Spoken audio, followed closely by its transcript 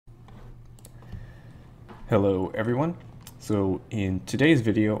Hello everyone. So in today's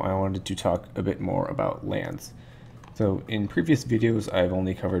video I wanted to talk a bit more about lands. So in previous videos I've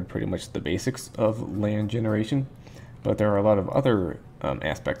only covered pretty much the basics of land generation, but there are a lot of other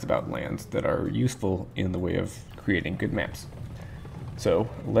aspects about lands that are useful in the way of creating good maps. So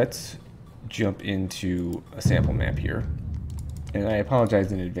let's jump into a sample map here. And I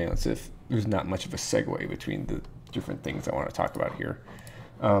apologize in advance if there's not much of a segue between the different things I want to talk about here.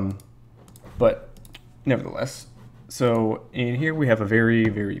 But nevertheless, so in here we have a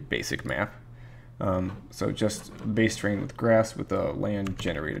very basic map. So just base terrain with grass with the land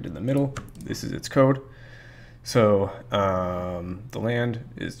generated in the middle. This is its code. So the land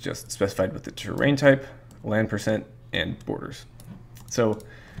is just specified with the terrain type, land percent, and borders. So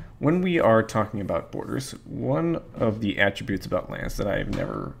when we are talking about borders, one of the attributes about lands that I've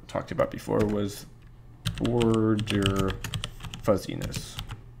never talked about before was border fuzziness.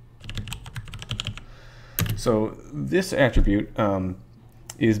 So this attribute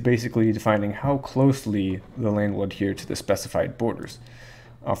is basically defining how closely the land will adhere to the specified borders.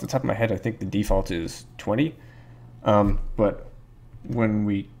 Off the top of my head, I think the default is 20, but when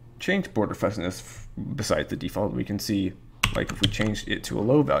we change border fuzziness besides the default, we can see, like if we change it to a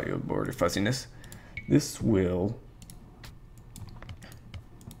low value of border fuzziness, this will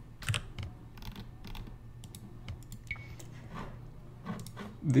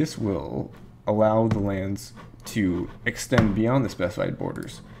allow the lands to extend beyond the specified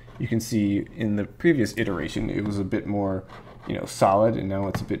borders. You can see in the previous iteration it was a bit more, solid, and now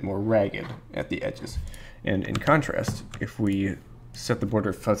it's a bit more ragged at the edges. And in contrast, if we set the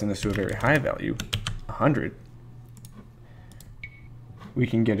border fuzziness to a very high value, 100, we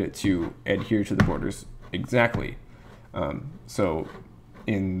can get it to adhere to the borders exactly. So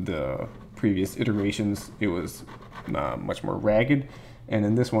in the previous iterations it was much more ragged, and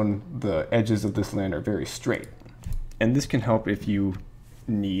in this one the edges of this land are very straight. And this can help if you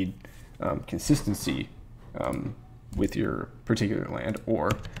need consistency with your particular land,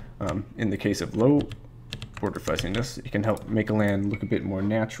 or in the case of low border fuzziness, it can help make a land look a bit more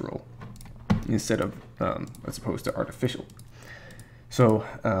natural instead of as opposed to artificial. So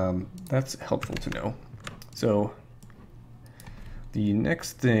that's helpful to know. So the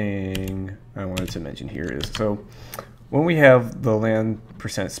next thing I wanted to mention here is, so when we have the land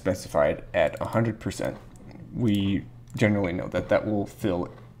percent specified at 100%, we generally know that that will fill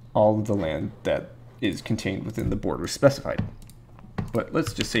all of the land that is contained within the border specified. But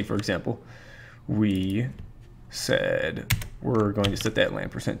let's just say, for example, we said we're going to set that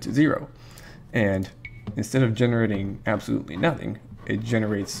land percent to 0. And instead of generating absolutely nothing, it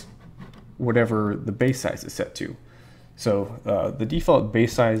generates whatever the base size is set to. So the default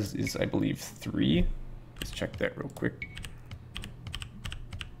base size is, I believe, 3. Let's check that real quick.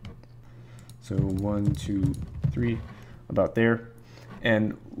 So 1, 2, 3, about there.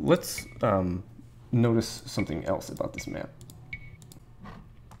 And let's notice something else about this map.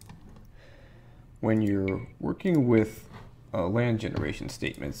 When you're working with land generation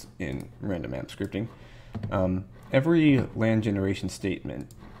statements in random map scripting, every land generation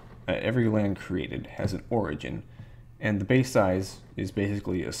statement, every land created has an origin, and the base size is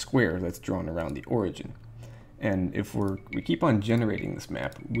basically a square that's drawn around the origin. And if we keep on generating this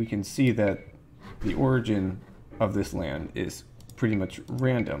map, we can see that the origin of this land is pretty much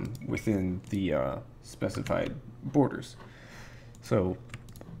random within the specified borders. So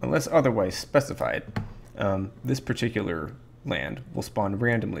unless otherwise specified, this particular land will spawn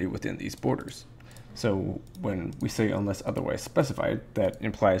randomly within these borders. So when we say unless otherwise specified, that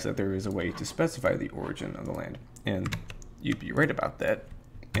implies that there is a way to specify the origin of the land. And you'd be right about that.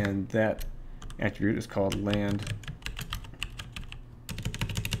 And that attribute is called land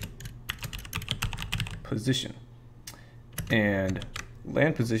position. And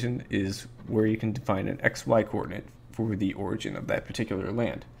land position is where you can define an XY coordinate for the origin of that particular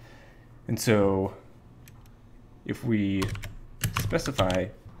land. And so if we specify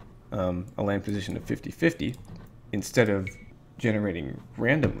a land position of 50-50, instead of generating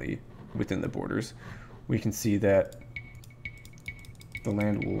randomly within the borders, we can see that the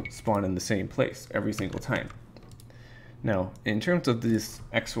land will spawn in the same place every single time. Now, in terms of these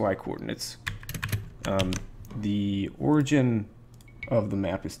XY coordinates, the origin of the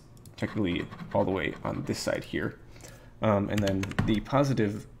map is technically all the way on this side here. And then the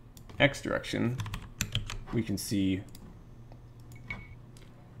positive X direction, we can see,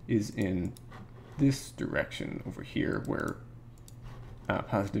 is in this direction over here, where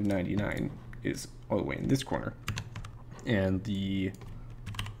positive 99 is all the way in this corner. And the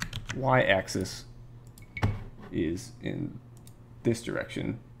Y-axis is in this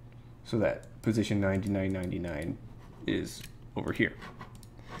direction, so that position 9999 is over here.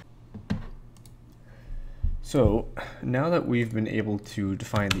 So now that we've been able to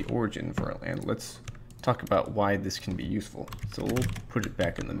define the origin for our land, let's talk about why this can be useful. So we'll put it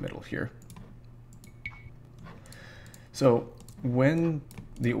back in the middle here. So when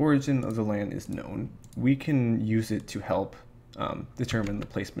the origin of the land is known, we can use it to help determine the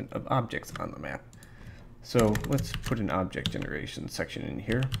placement of objects on the map. So let's put an object generation section in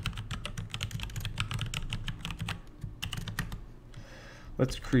here.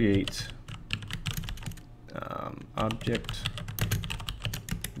 Let's create object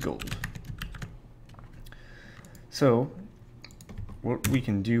gold. So what we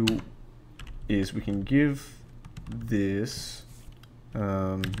can do is we can give this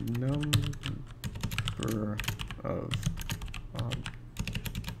number of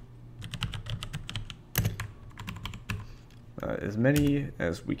as many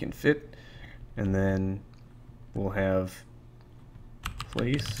as we can fit, and then we'll have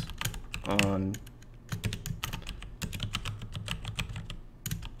place on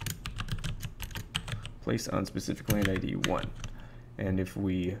specific land ID 1. And if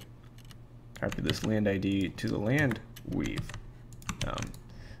we copy this land ID to the land we've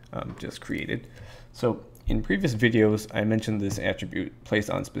just created. So in previous videos, I mentioned this attribute place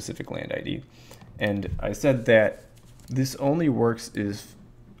on specific land ID, and I said that this only works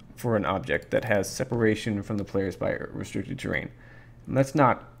for an object that has separation from the players by restricted terrain. And that's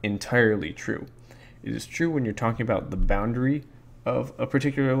not entirely true. It is true when you're talking about the boundary of a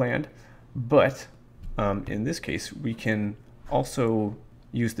particular land, but in this case, we can also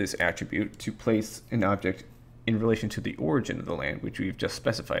use this attribute to place an object in relation to the origin of the land, which we've just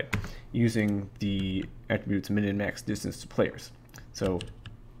specified, using the attributes min and max distance to players. So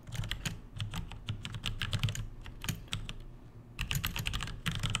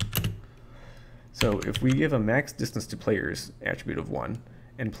if we give a max distance to players attribute of 1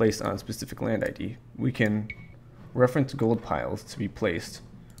 and place on specific land ID, we can reference gold piles to be placed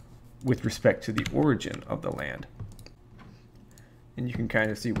with respect to the origin of the land. And you can kind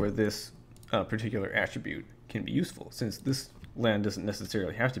of see where this particular attribute can be useful, since this land doesn't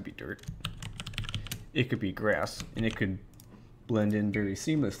necessarily have to be dirt. It could be grass, and it could blend in very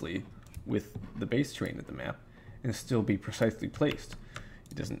seamlessly with the base terrain of the map and still be precisely placed.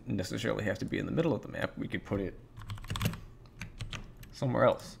 It doesn't necessarily have to be in the middle of the map. We could put it somewhere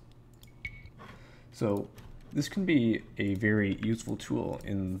else. So this can be a very useful tool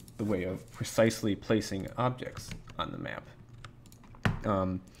in the way of precisely placing objects on the map.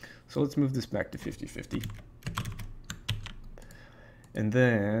 So let's move this back to 50-50. And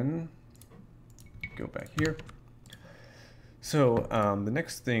then go back here. So the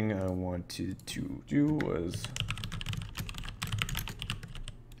next thing I wanted to do was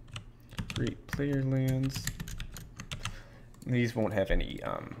create player lands. These won't have any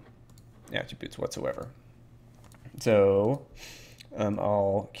attributes whatsoever. So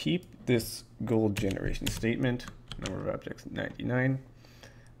I'll keep this gold generation statement, number of objects 99,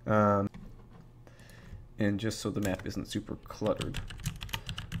 and just so the map isn't super cluttered,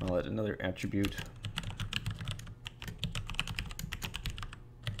 I'll add another attribute,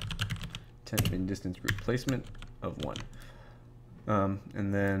 10 min distance group placement of 1.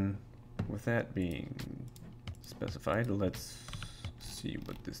 And then with that being specified, let's see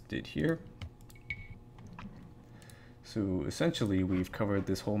what this did here. So essentially we've covered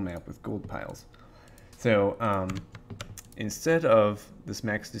this whole map with gold piles. So instead of this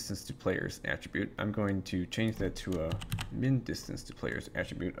max distance to players attribute, I'm going to change that to a min distance to players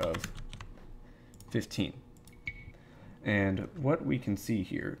attribute of 15. And what we can see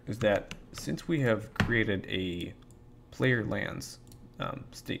here is that since we have created a player lands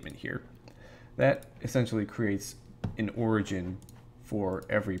statement here, that essentially creates an origin for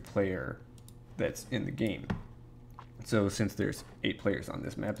every player that's in the game. So since there's 8 players on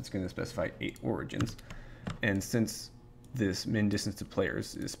this map, it's going to specify 8 origins. And since this min distance to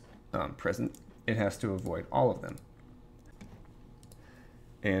players is present, it has to avoid all of them.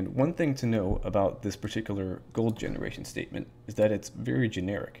 And one thing to know about this particular gold generation statement is that it's very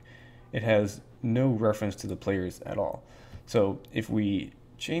generic. It has no reference to the players at all. So if we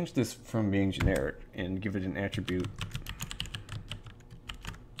change this from being generic and give it an attribute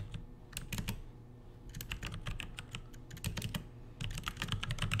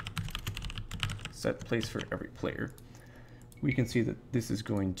set place for every player, we can see that this is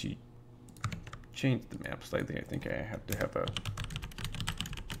going to change the map slightly. I think I have to have a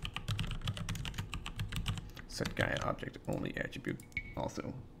set Gaia object only attribute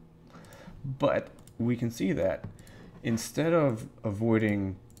also. But we can see that instead of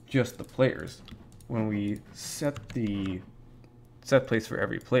avoiding just the players. When we set the set place for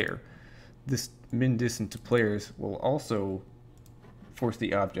every player, this min distance to players will also force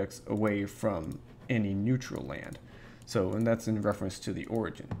the objects away from any neutral land. So, and that's in reference to the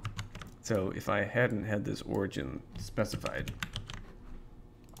origin. So if I hadn't had this origin specified,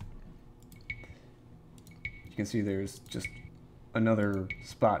 you can see there's just another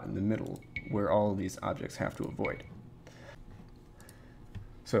spot in the middle where all of these objects have to avoid.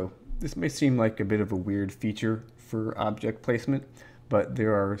 So this may seem like a bit of a weird feature for object placement, but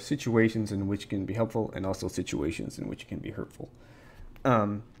there are situations in which it can be helpful and also situations in which it can be hurtful.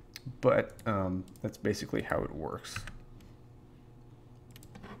 That's basically how it works.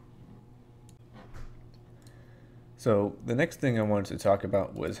 So the next thing I wanted to talk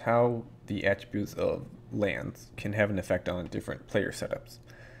about was how the attributes of lands can have an effect on different player setups.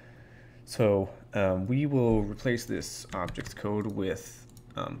 So we will replace this objects code with,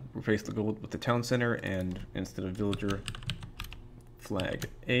 replace the gold with the town center, and instead of villager, flag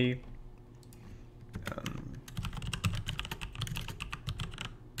A.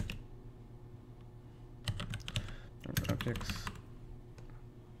 Objects.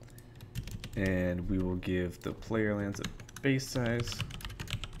 And we will give the player lands a base size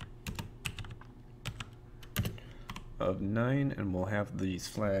of 9, and we'll have these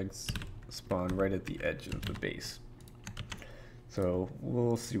flags spawn right at the edge of the base. So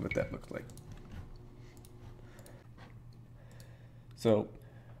we'll see what that looks like. So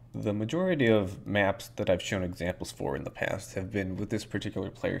the majority of maps that I've shown examples for in the past have been with this particular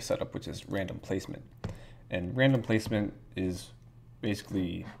player setup, which is random placement. And random placement is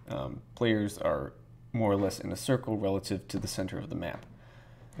basically players are more or less in a circle relative to the center of the map.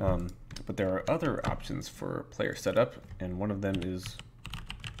 But there are other options for player setup, and one of them is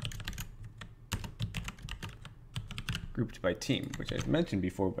grouped by team, which I've mentioned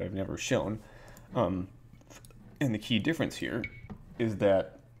before but I've never shown. And the key difference here is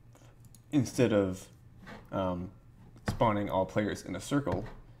that instead of spawning all players in a circle,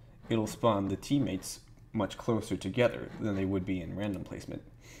 it'll spawn the teammates much closer together than they would be in random placement.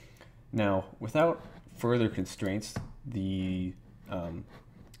 Now, without further constraints, the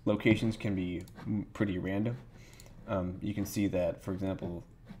locations can be pretty random. You can see that, for example,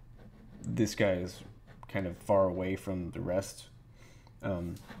 this guy is kind of far away from the rest.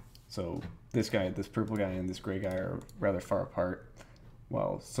 So this guy, this purple guy, and this gray guy are rather far apart,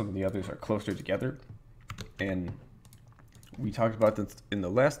 while some of the others are closer together. And we talked about this in the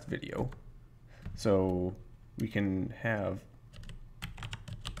last video. So we can have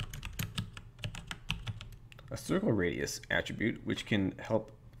a circle radius attribute, which can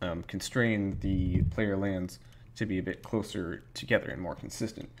help constrain the player lands to be a bit closer together and more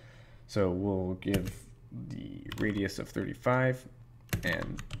consistent. So we'll give the radius of 35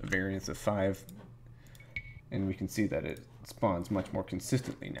 and a variance of 5, and we can see that it spawns much more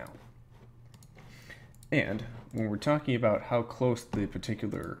consistently now. And when we're talking about how close the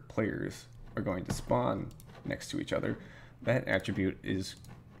particular players are going to spawn next to each other, that attribute is,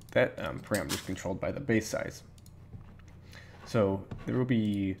 that parameter is controlled by the base size. So there will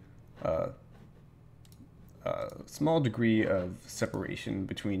be a small degree of separation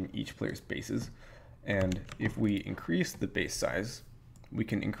between each player's bases, and if we increase the base size, we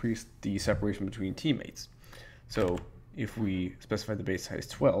can increase the separation between teammates. So if we specify the base size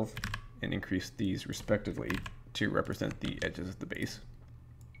 12 and increase these respectively to represent the edges of the base,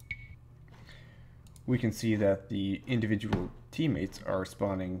 we can see that the individual teammates are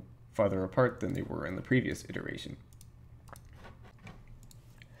spawning farther apart than they were in the previous iteration.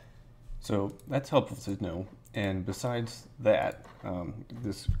 So that's helpful to know. And besides that,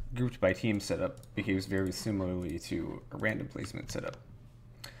 this grouped by team setup behaves very similarly to a random placement setup.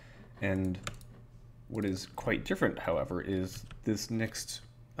 And what is quite different, however, is this next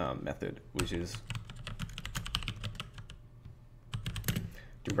method, which is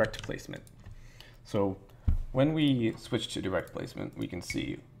direct placement. So when we switch to direct placement, we can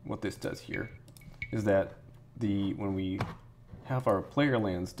see what this does here is that when we have our player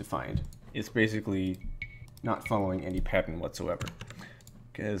lands defined, it's basically not following any pattern whatsoever.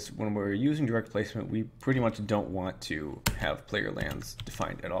 Because when we're using direct placement, we pretty much don't want to have player lands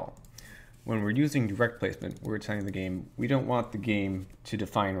defined at all. When we're using direct placement, we're telling the game we don't want the game to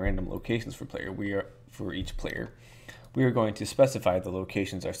define random locations for each player. We are going to specify the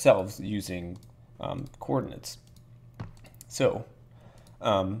locations ourselves using coordinates. So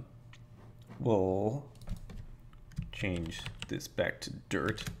we'll change this back to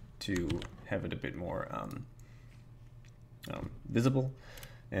dirt to have it a bit more visible,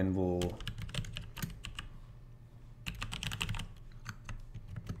 and we'll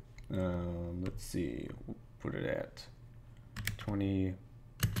Let's see, we'll put it at 20,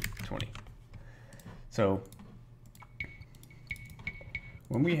 20. So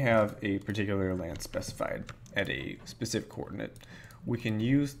when we have a particular land specified at a specific coordinate, we can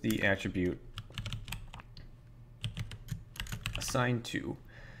use the attribute assign to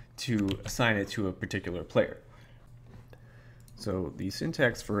assign it to a particular player. So the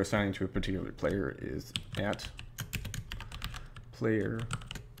syntax for assigning to a particular player is at player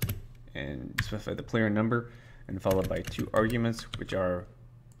and specify the player number and followed by 2 arguments, which are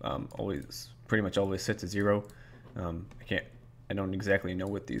pretty much always set to 0. I don't exactly know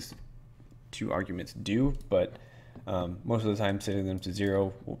what these 2 arguments do, but most of the time setting them to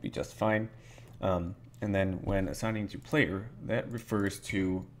 0 will be just fine. And then when assigning to player, that refers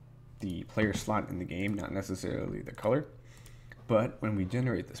to the player slot in the game, not necessarily the color. But when we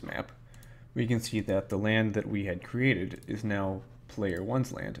generate this map, we can see that the land that we had created is now player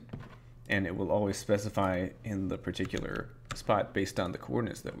 1's land, and it will always specify in the particular spot based on the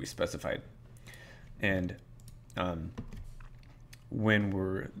coordinates that we specified. And when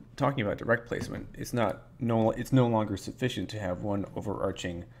we're talking about direct placement, it's no longer sufficient to have one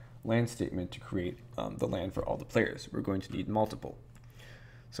overarching land statement to create the land for all the players. We're going to need multiple.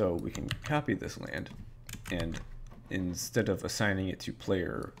 So we can copy this land, and instead of assigning it to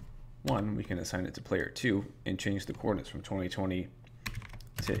player 1, we can assign it to player 2 and change the coordinates from 2020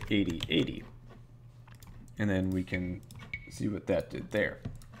 to 8080. And then we can see what that did there.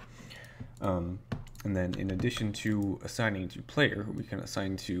 And then in addition to assigning to player, we can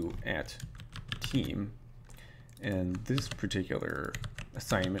assign to at team. And this particular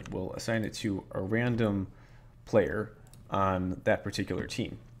assignment will assign it to a random player on that particular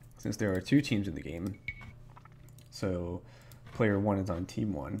team. Since there are 2 teams in the game, so player 1 is on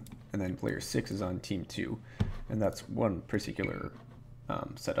team 1, and then player 6 is on team 2, and that's one particular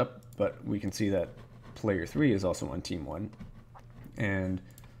setup, but we can see that player 3 is also on team 1, and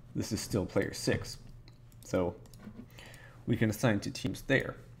this is still player 6. So we can assign to teams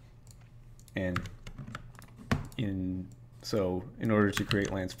there. And in order to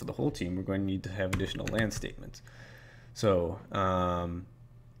create lands for the whole team, we're going to need to have additional land statements. So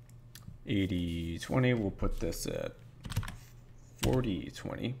 80-20, we'll put this at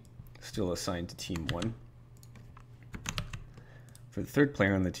 40-20, still assigned to team 1. For the third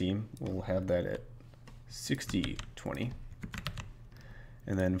player on the team, we'll have that at 60-20.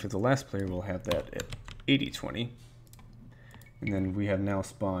 And then for the last player, we'll have that at 80-20. And then we have now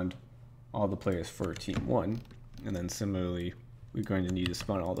spawned all the players for team 1. And then similarly, we're going to need to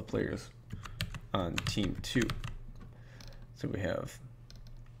spawn all the players on team 2. So we have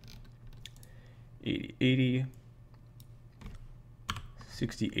 80-80,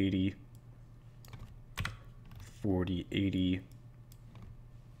 60-80, 40-80,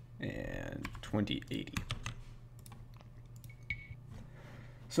 and 20-80.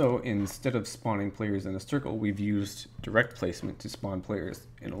 So instead of spawning players in a circle, we've used direct placement to spawn players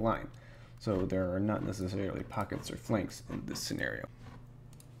in a line. So there are not necessarily pockets or flanks in this scenario.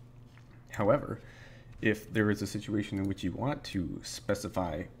 However, if there is a situation in which you want to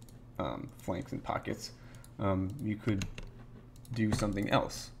specify flanks and pockets, you could do something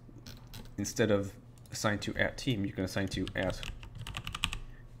else. Instead of assign to at team, you can assign to at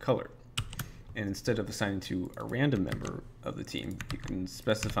color. And instead of assigning to a random member of the team, you can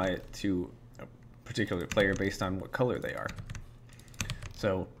specify it to a particular player based on what color they are.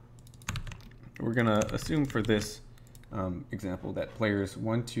 So we're going to assume for this example that players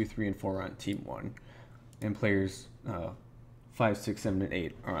 1, 2, 3, and 4 are on team 1, and players 5, 6, 7, and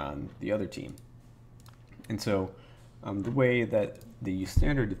 8 are on the other team. And so the way that the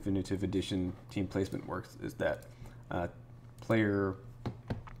standard definitive edition team placement works is that player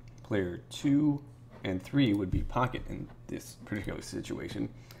 2 and 3 would be pocket in this particular situation,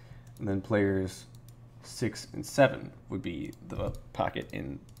 and then players 6 and 7 would be the pocket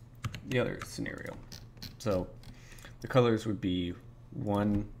in the other scenario. So the colors would be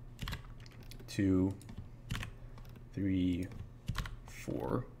 1, 2, 3,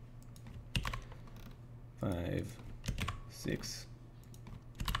 4, 5, 6,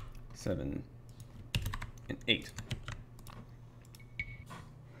 7, and 8.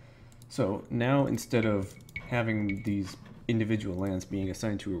 So now instead of having these individual lands being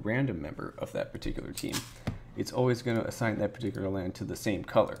assigned to a random member of that particular team, it's always going to assign that particular land to the same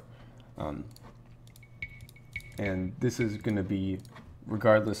color. And this is going to be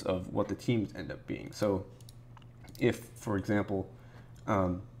regardless of what the teams end up being. So if, for example,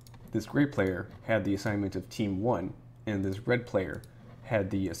 this gray player had the assignment of team 1 and this red player had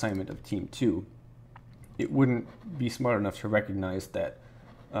the assignment of team 2, it wouldn't be smart enough to recognize that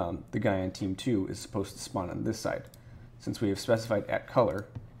the guy on team 2 is supposed to spawn on this side. Since we have specified at color,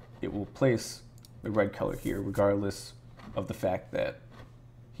 it will place the red color here regardless of the fact that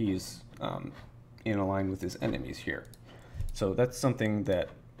he's in a line with his enemies here. So that's something that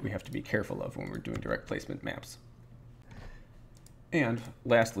we have to be careful of when we're doing direct placement maps. And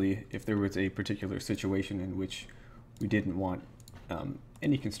lastly, if there was a particular situation in which we didn't want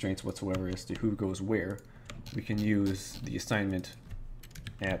any constraints whatsoever as to who goes where, we can use the assignment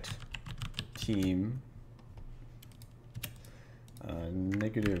at team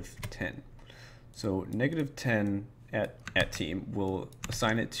 -10. So -10 at team will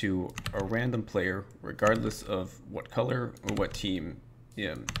assign it to a random player regardless of what color or what team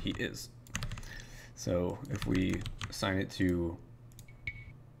he is. So if we assign it to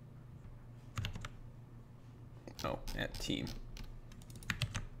at team,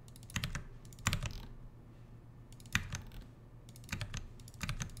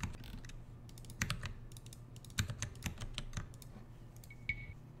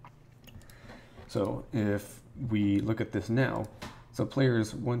 so if we look at this now, so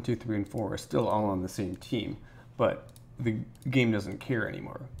players 1, 2, 3, and 4 are still all on the same team, but the game doesn't care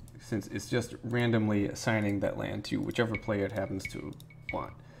anymore since it's just randomly assigning that land to whichever player it happens to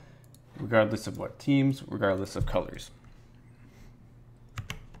want, regardless of what teams, regardless of colors.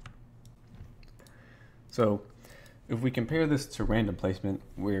 So if we compare this to random placement,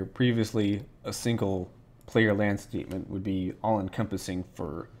 where previously a single player land statement would be all-encompassing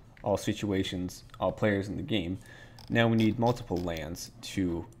for all situations, all players in the game, now we need multiple lands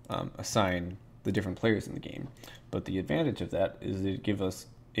to assign the different players in the game. But the advantage of that is it gives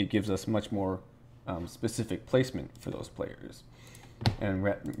us much more specific placement for those players, and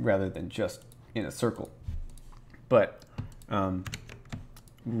rather than just in a circle. But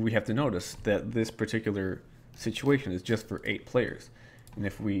we have to notice that this particular situation is just for 8 players, and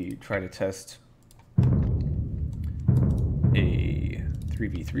if we try to test a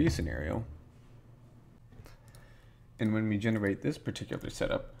 3v3 scenario, and when we generate this particular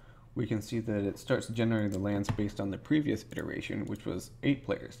setup, we can see that it starts generating the lands based on the previous iteration, which was 8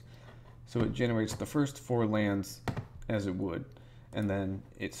 players. So it generates the first 4 lands as it would, and then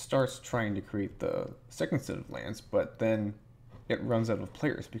it starts trying to create the second set of lands, but then it runs out of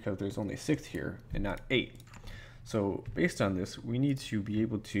players because there's only 6 here and not 8. So based on this, we need to be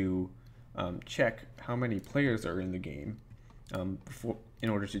able to check how many players are in the game in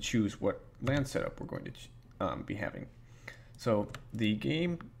order to choose what land setup we're going to be having. So the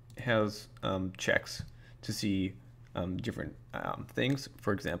game has checks to see different things.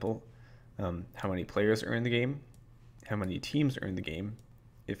 For example, how many players are in the game, how many teams are in the game,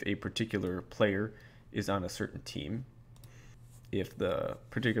 if a particular player is on a certain team, if the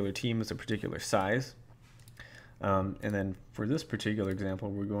particular team is a particular size. And then for this particular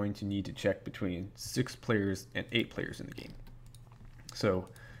example, we're going to need to check between 6 players and 8 players in the game. So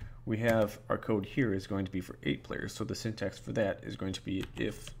we have our code here is going to be for 8 players. So the syntax for that is going to be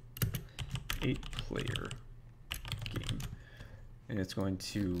if 8-player game. And it's going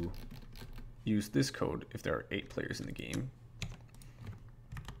to use this code if there are 8 players in the game.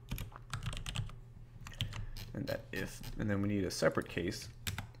 And that if, and then we need a separate case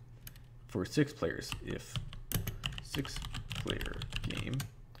for 6 players if 6-player game.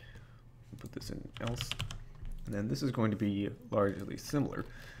 We'll put this in else. And then this is going to be largely similar.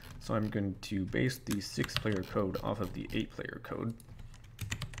 So I'm going to base the 6-player code off of the 8-player code.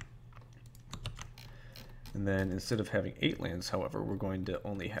 And then instead of having 8 lands, however, we're going to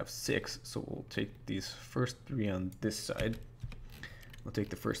only have 6. So we'll take these first 3 on this side. We'll take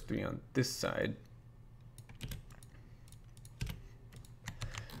the first 3 on this side.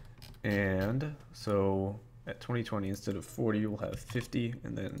 And so at 2020, instead of 40, we'll have 50.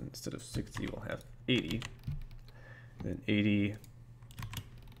 And then instead of 60, we'll have 80. And then 80,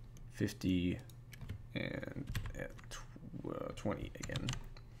 50, and at 20 again.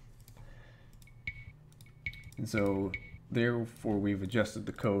 And so therefore we've adjusted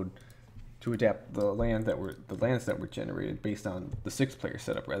the code to adapt the lands that were generated based on the 6-player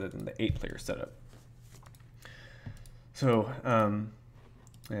setup rather than the 8-player setup. So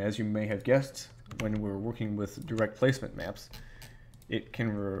as you may have guessed, when we're working with direct placement maps, it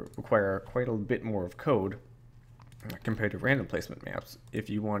can require quite a bit more of code compared to random placement maps if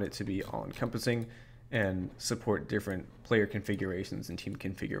you want it to be all-encompassing and support different player configurations and team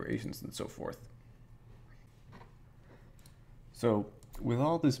configurations and so forth. So with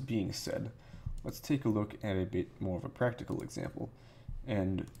all this being said, let's take a look at a bit more of a practical example.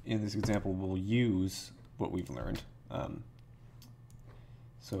 And in this example, we'll use what we've learned.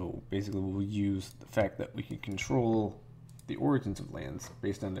 So basically we'll use the fact that we can control the origins of lands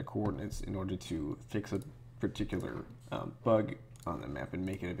based on their coordinates in order to fix a particular bug on the map and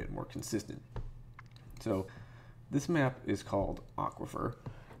make it a bit more consistent. So this map is called Aquifer,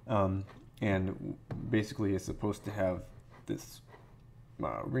 and basically it's supposed to have this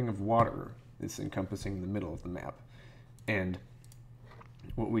ring of water that's encompassing the middle of the map. And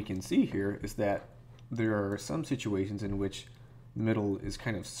what we can see here is that there are some situations in which the middle is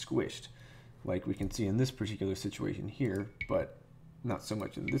kind of squished, like we can see in this particular situation here, but not so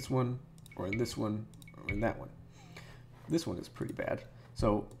much in this one, or in this one, or in that one. This one is pretty bad.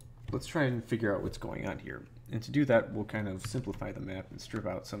 So let's try and figure out what's going on here. And to do that, we'll kind of simplify the map and strip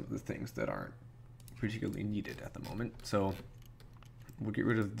out some of the things that aren't particularly needed at the moment. So we'll get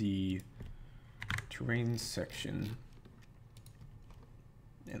rid of the terrain section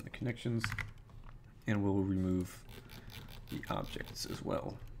and the connections, and we'll remove the objects as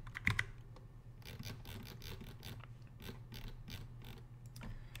well.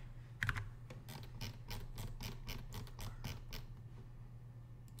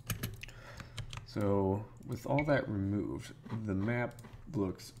 So with all that removed, the map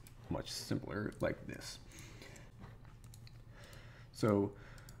looks much simpler like this. So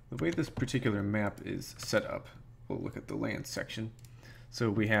the way this particular map is set up, we'll look at the land section. So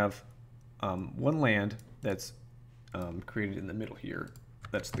we have one land that's created in the middle here,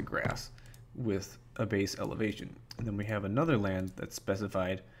 that's the grass, with a base elevation. And then we have another land that's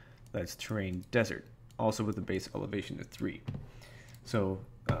specified, that's terrain desert, also with a base elevation of 3. So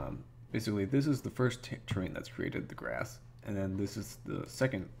basically this is the first terrain that's created, the grass, and then this is the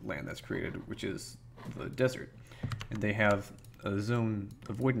second land that's created, which is the desert. And they have a zone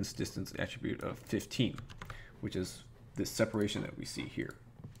avoidance distance attribute of 15, which is this separation that we see here.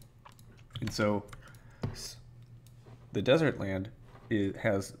 And so the desert land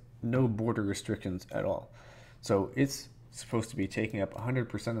has no border restrictions at all. So it's supposed to be taking up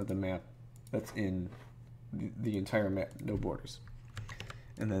 100% of the map that's in the entire map, no borders.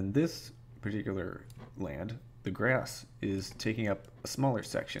 And then this particular land, the grass, is taking up a smaller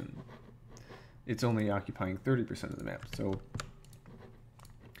section. It's only occupying 30% of the map. So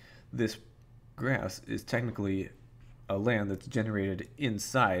this grass is technically a land that's generated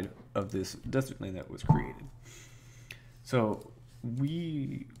inside of this desert land that was created. So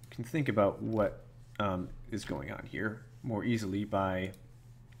we can think about what is going on here more easily by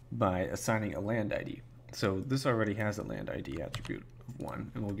assigning a land ID. So this already has a land ID attribute of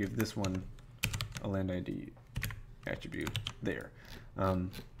 1, and we'll give this one a land ID attribute there.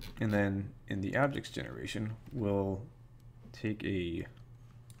 And then in the objects generation, we'll take a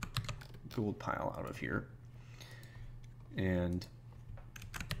gold pile out of here, and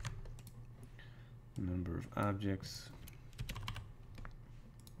number of objects,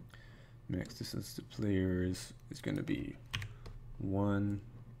 max distance to players is going to be 1.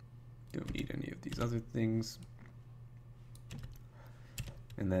 Don't need any of these other things.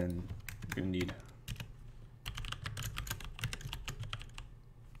 And then we're going to need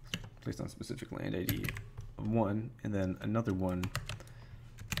placed on specific land ID of 1, and then another one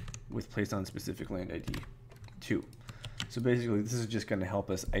with placed on specific land ID 2. So basically this is just going to help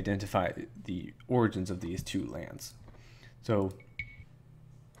us identify the origins of these two lands. So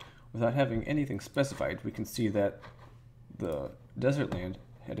without having anything specified, we can see that the desert land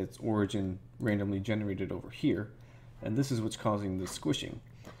had its origin randomly generated over here, and this is what's causing the squishing.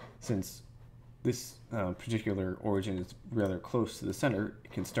 Since this particular origin is rather close to the center,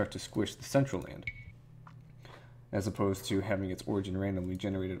 it can start to squish the central land, as opposed to having its origin randomly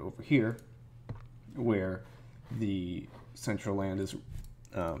generated over here, where the central land is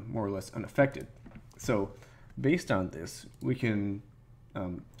more or less unaffected. So based on this, we can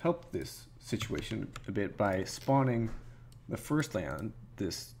help this situation a bit by spawning the first land,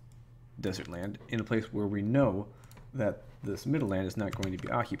 this desert land, in a place where we know that this middle land is not going to be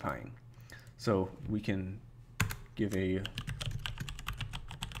occupying. So we can give a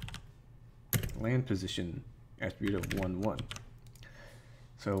land position attribute of 1, 1.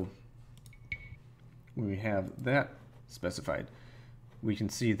 So when we have that specified, we can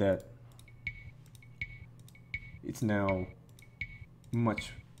see that it's now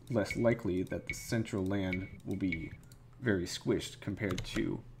much less likely that the central land will be very squished compared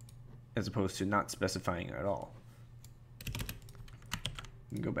to, as opposed to not specifying it at all.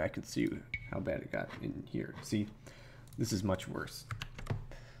 You can go back and see how bad it got in here. See, this is much worse.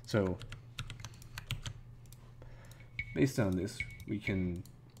 So based on this, we can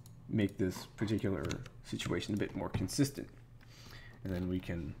make this particular situation a bit more consistent. And then we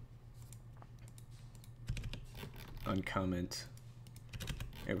can uncomment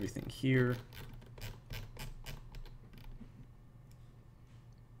everything here.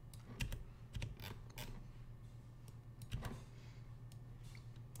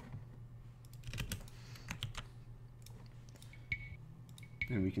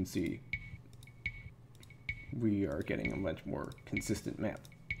 and we can see we are getting a much more consistent map.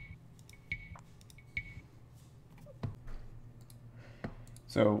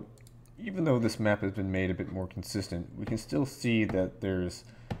 So even though this map has been made a bit more consistent, we can still see that there's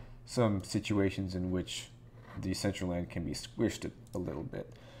some situations in which the central land can be squished a little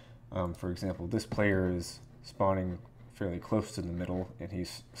bit. For example, this player is spawning fairly close to the middle, and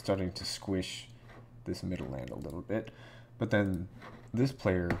he's starting to squish this middle land a little bit. But then this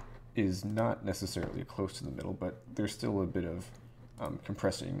player is not necessarily close to the middle, but there's still a bit of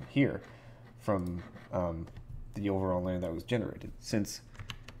compressing here from the overall land that was generated, since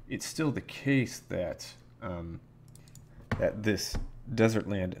it's still the case that that this desert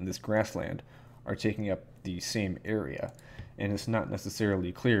land and this grassland are taking up the same area, and it's not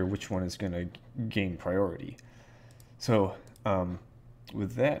necessarily clear which one is going to gain priority. So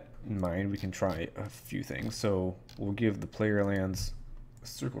with that in mind, we can try a few things. So we'll give the player lands a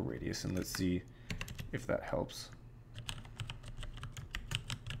circle radius, and let's see if that helps.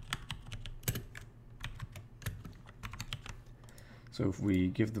 So if we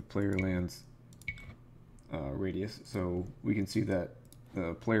give the player lands radius, so we can see that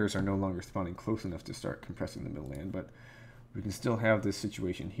the players are no longer spawning close enough to start compressing the middle land, but we can still have this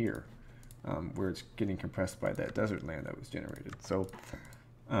situation here where it's getting compressed by that desert land that was generated. So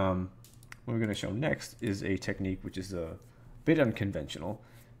what we're going to show next is a technique which is a bit unconventional,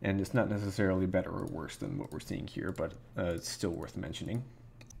 and it's not necessarily better or worse than what we're seeing here, but it's still worth mentioning.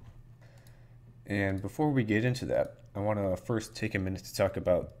 And before we get into that, I want to first take a minute to talk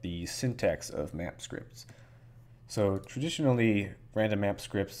about the syntax of map scripts. So traditionally, random map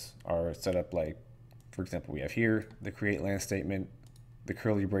scripts are set up like, for example, we have here the create land statement, the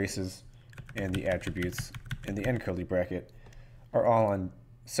curly braces, and the attributes, and the end curly bracket are all on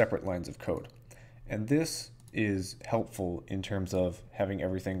separate lines of code. And this is helpful in terms of having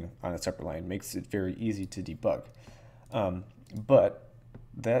everything on a separate line. It makes it very easy to debug. But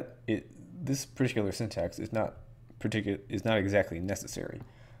this particular syntax is not exactly necessary.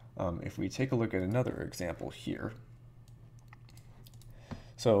 If we take a look at another example here,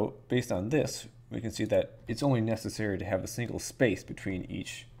 so based on this, we can see that it's only necessary to have a single space between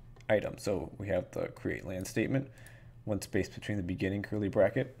each item. So we have the create land statement, one space between the beginning curly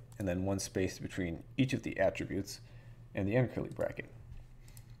bracket, and then one space between each of the attributes and the end curly bracket.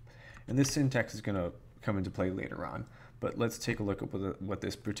 And this syntax is going to come into play later on, but let's take a look at what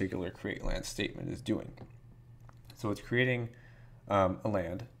this particular create land statement is doing. So it's creating a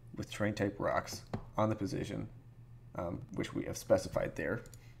land with terrain type rocks on the position, which we have specified there.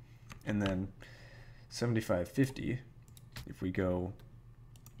 And then 7550, if we go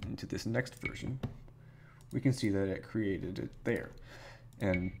into this next version, we can see that it created it there.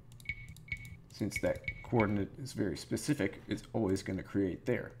 And since that coordinate is very specific, it's always going to create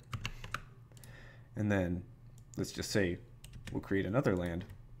there. And then let's just say we'll create another land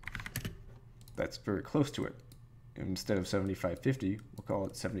that's very close to it. Instead of 7550, we'll call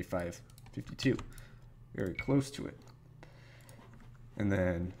it 7552, very close to it. And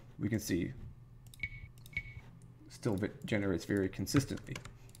then we can see still generates very consistently.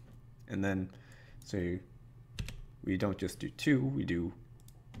 And then say we don't just do 2, we do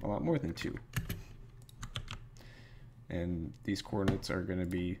a lot more than 2. And these coordinates are going to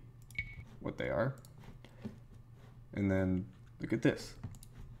be what they are. And then look at this.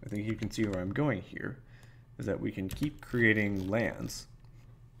 I think you can see where I'm going here, is that we can keep creating lands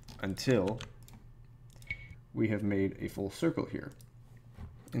until we have made a full circle here.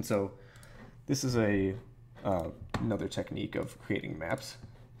 And so this is another technique of creating maps.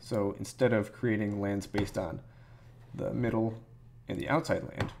 So instead of creating lands based on the middle and the outside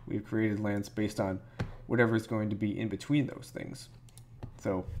land, we've created lands based on whatever is going to be in between those things.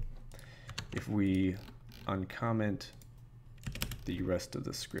 So if we uncomment the rest of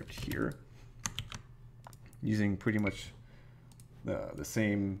the script here, using pretty much the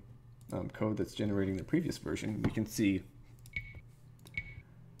same code that's generating the previous version, we can see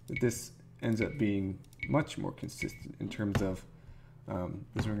that this ends up being much more consistent in terms of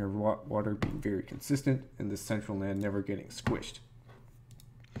this ring of water being very consistent and this central land never getting squished.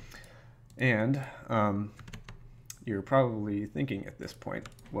 And you're probably thinking at this point,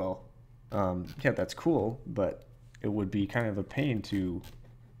 well, yeah, that's cool, but it would be kind of a pain to,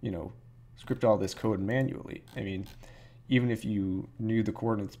 script all this code manually. I mean, even if you knew the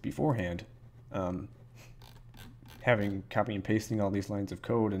coordinates beforehand, copying and pasting all these lines of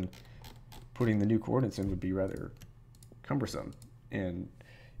code and putting the new coordinates in would be rather cumbersome, and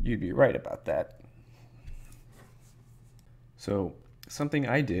you'd be right about that. So something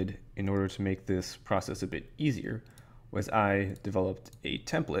I did in order to make this process a bit easier was I developed a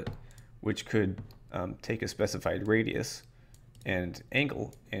template which could take a specified radius and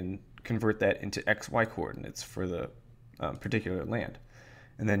angle and convert that into XY coordinates for the particular land.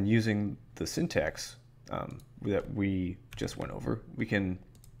 And then using the syntax that we just went over, we can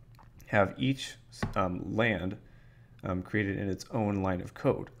have each land created in its own line of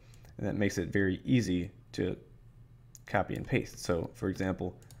code. And that makes it very easy to copy and paste. So for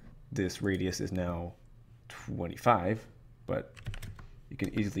example, this radius is now 25, but it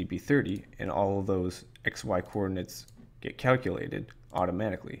can easily be 30, and all of those XY coordinates get calculated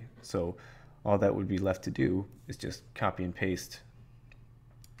automatically. So all that would be left to do is just copy and paste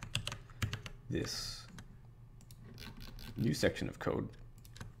this new section of code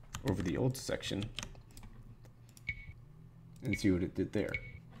over the old section and see what it did there.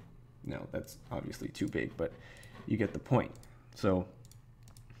 Now that's obviously too big, but you get the point. So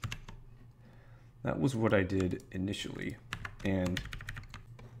that was what I did initially, and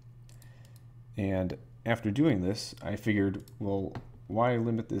after doing this, I figured, well, why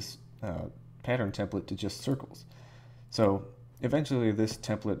limit this pattern template to just circles? So eventually this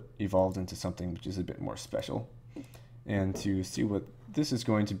template evolved into something which is a bit more special, and to see what this is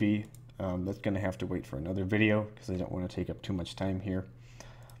going to be, that's going to have to wait for another video because I don't want to take up too much time here.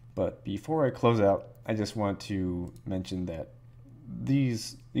 But before I close out, I just want to mention that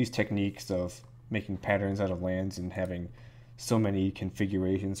these techniques of making patterns out of lands and having so many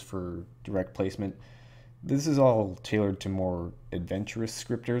configurations for direct placement, this is all tailored to more adventurous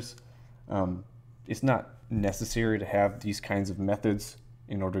scripters. It's not necessary to have these kinds of methods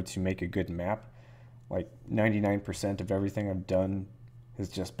in order to make a good map. Like 99% of everything I've done has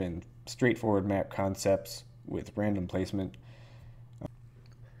just been straightforward map concepts with random placement.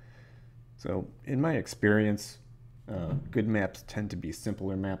 So in my experience, good maps tend to be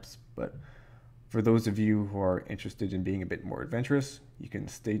simpler maps, but for those of you who are interested in being a bit more adventurous, you can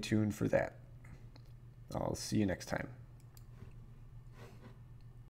stay tuned for that. I'll see you next time.